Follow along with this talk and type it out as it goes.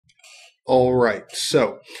All right,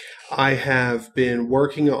 so I have been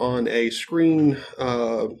working on a screen.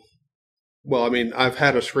 I've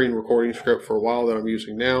had a screen recording script for a while that I'm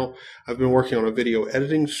using now. I've been working on a video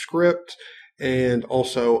editing script and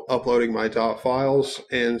also uploading my dot files.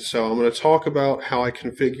 And so I'm going to talk about how I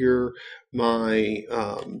configure my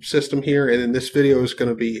system here. And then this video is going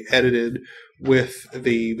to be edited with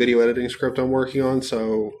the video editing script I'm working on.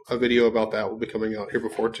 So a video about that will be coming out here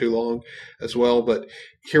before too long as well. But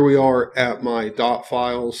here we are at my dot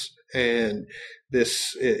files, and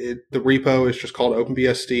the repo is just called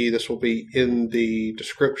OpenBSD. This will be in the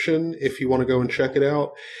description if you want to go and check it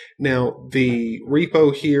out. Now, the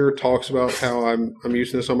repo here talks about how I'm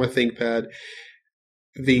using this on my Thinkpad.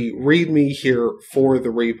 The README here for the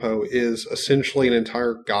repo is essentially an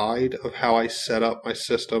entire guide of how I set up my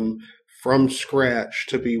system from scratch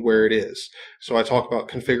to be where it is. So I talk about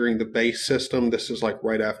configuring the base system. This is like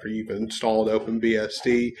right after you've installed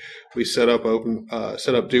OpenBSD. We set up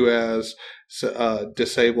do as,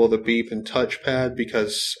 disable the beep and touchpad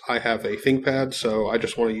because I have a ThinkPad, so I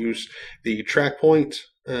just want to use the track point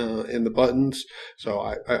and the buttons. So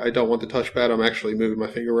I don't want the touchpad. I'm actually moving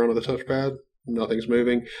my finger around on the touchpad. Nothing's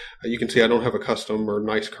moving. You can see I don't have a custom or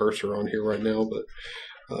nice cursor on here right now, but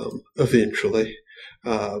eventually.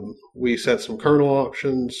 We set some kernel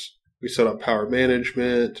options. We set up power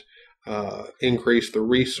management, increase the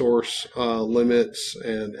resource limits,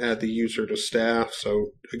 and add the user to staff.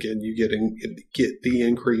 So again, you get the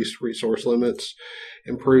increased resource limits,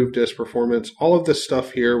 improve disk performance. All of this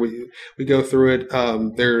stuff here, we go through it.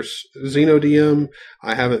 There's XenoDM.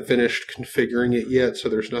 I haven't finished configuring it yet, so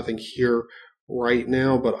there's nothing here right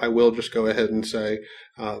now, but I will just go ahead and say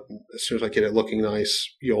as soon as I get it looking nice,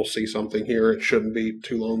 you'll see something here. It shouldn't be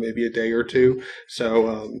too long, maybe a day or two.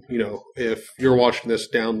 So if you're watching this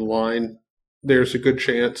down the line, there's a good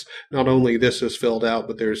chance not only this is filled out,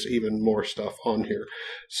 but there's even more stuff on here.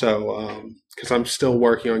 So because I'm still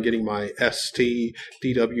working on getting my ST,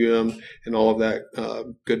 DWM, and all of that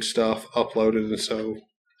good stuff uploaded, and so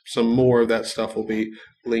some more of that stuff will be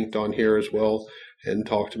linked on here as well and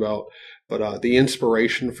talked about. But the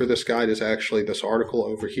inspiration for this guide is actually this article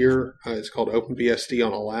over here. It's called OpenBSD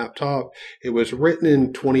on a Laptop. It was written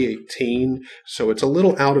in 2018, so it's a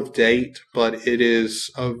little out of date, but it is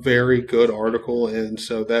a very good article, and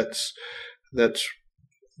so that's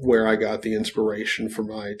where I got the inspiration for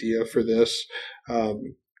my idea for this.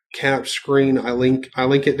 Cap screen, I link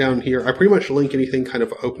it down here. I pretty much link anything kind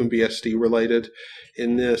of OpenBSD related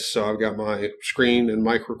in this. So I've got my screen and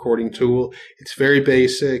mic recording tool. It's very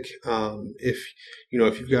basic. If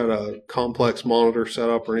you've got a complex monitor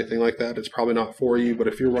setup or anything like that, it's probably not for you. But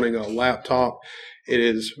if you're running a laptop, it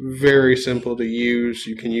is very simple to use.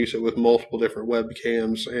 You can use it with multiple different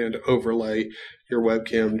webcams and overlay your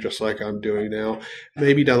webcam just like I'm doing now.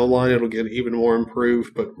 Maybe down the line it'll get even more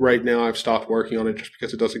improved, but right now I've stopped working on it just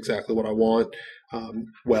because it does exactly what I want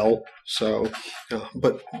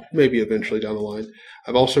but maybe eventually down the line.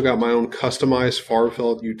 I've also got my own customized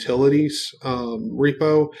far-field utilities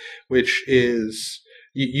repo, which is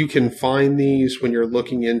you can find these when you're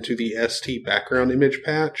looking into the ST background image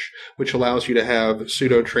patch, which allows you to have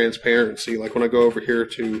pseudo transparency. Like when I go over here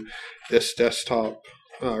to this desktop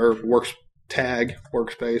or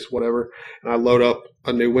workspace, whatever, and I load up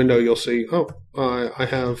a new window, you'll see, I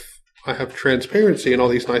have transparency and all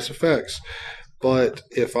these nice effects. But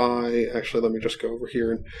if let me just go over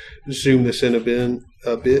here and zoom this in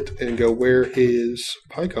a bit and go, where is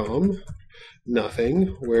PyCom?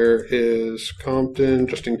 Nothing. Where is Compton?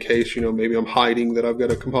 Just in case, maybe I'm hiding that I've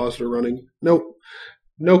got a compositor running. Nope.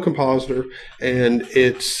 No compositor. And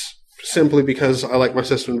it's simply because I like my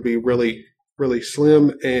system to be really, really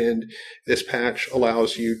slim, and this patch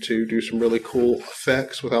allows you to do some really cool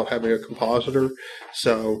effects without having a compositor.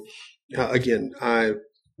 So again,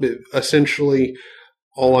 essentially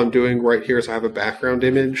all I'm doing right here is I have a background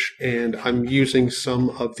image, and I'm using some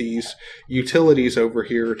of these utilities over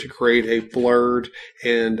here to create a blurred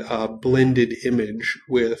and blended image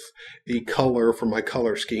with the color from my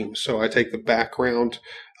color scheme. So I take the background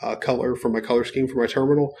color from my color scheme for my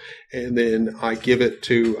terminal, and then I give it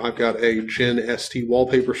to, I've got a Gen ST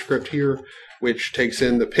wallpaper script here, which takes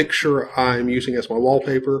in the picture I'm using as my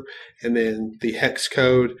wallpaper, and then the hex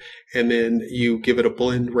code, and then you give it a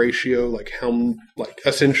blend ratio,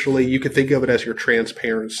 essentially you could think of it as your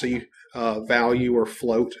transparency value or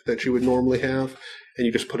float that you would normally have, and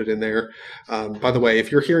you just put it in there. By the way,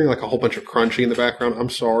 if you're hearing like a whole bunch of crunching in the background, I'm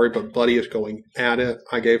sorry, but Buddy is going at it.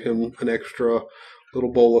 I gave him an extra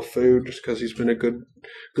little bowl of food just because he's been a good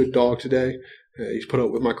dog today. He's put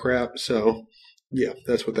up with my crap, so yeah,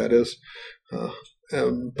 that's what that is.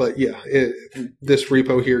 But yeah, this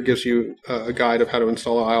repo here gives you a guide of how to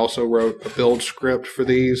install it. I also wrote a build script for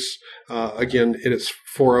these. Again, it is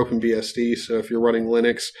for OpenBSD, so if you're running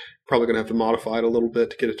Linux, probably going to have to modify it a little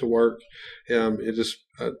bit to get it to work. It is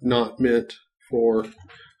not meant for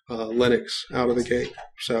Linux out of the gate.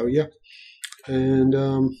 So yeah, and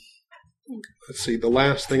let's see, the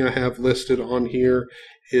last thing I have listed on here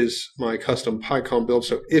is my custom PyCom build.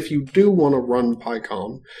 So if you do want to run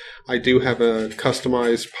PyCom, I do have a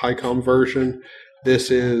customized PyCom version. This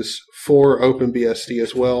is for OpenBSD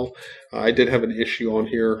as well. I did have an issue on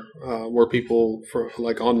here where people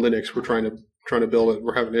like on Linux were trying to build it,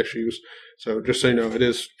 were having issues. So just so you know, it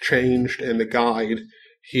is changed, and the guide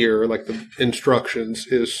here, like the instructions,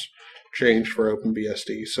 is changed for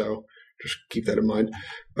OpenBSD. So just keep that in mind.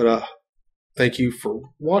 But thank you for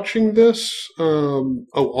watching this.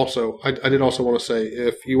 Also, I did also want to say,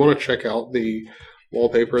 if you want to check out the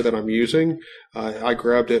wallpaper that I'm using, I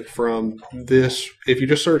grabbed it from this. If you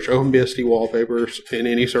just search OpenBSD wallpapers in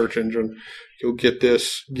any search engine, you'll get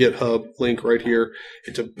this GitHub link right here.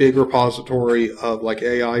 It's a big repository of like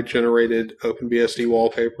AI-generated OpenBSD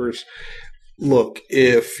wallpapers. Look,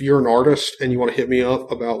 if you're an artist and you want to hit me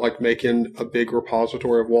up about like making a big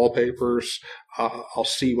repository of wallpapers, I'll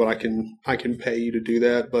see what I can pay you to do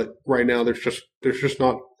that. But right now, there's just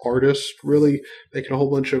not artists really making a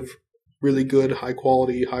whole bunch of really good, high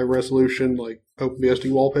quality, high resolution like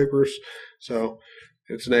OpenBSD wallpapers. So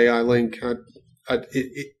it's an AI link.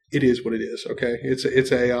 It is what it is. Okay,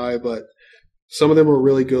 it's AI, but some of them are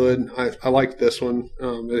really good. I like this one.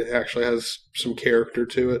 It actually has some character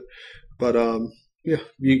to it. But yeah,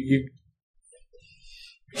 you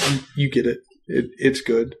get it. It's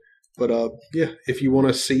good. But yeah, if you want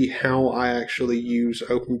to see how I actually use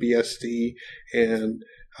OpenBSD and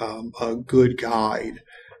a good guide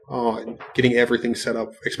on getting everything set up,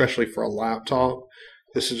 especially for a laptop,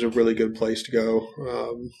 this is a really good place to go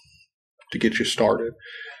to get you started.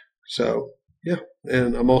 So yeah,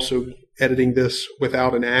 and I'm also editing this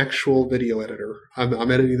without an actual video editor.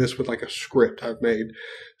 I'm editing this with like a script I've made.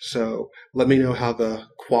 So let me know how the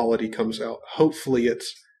quality comes out. Hopefully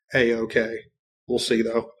it's A-okay. We'll see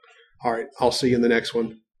though. All right, I'll see you in the next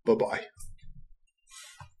one. Bye-bye.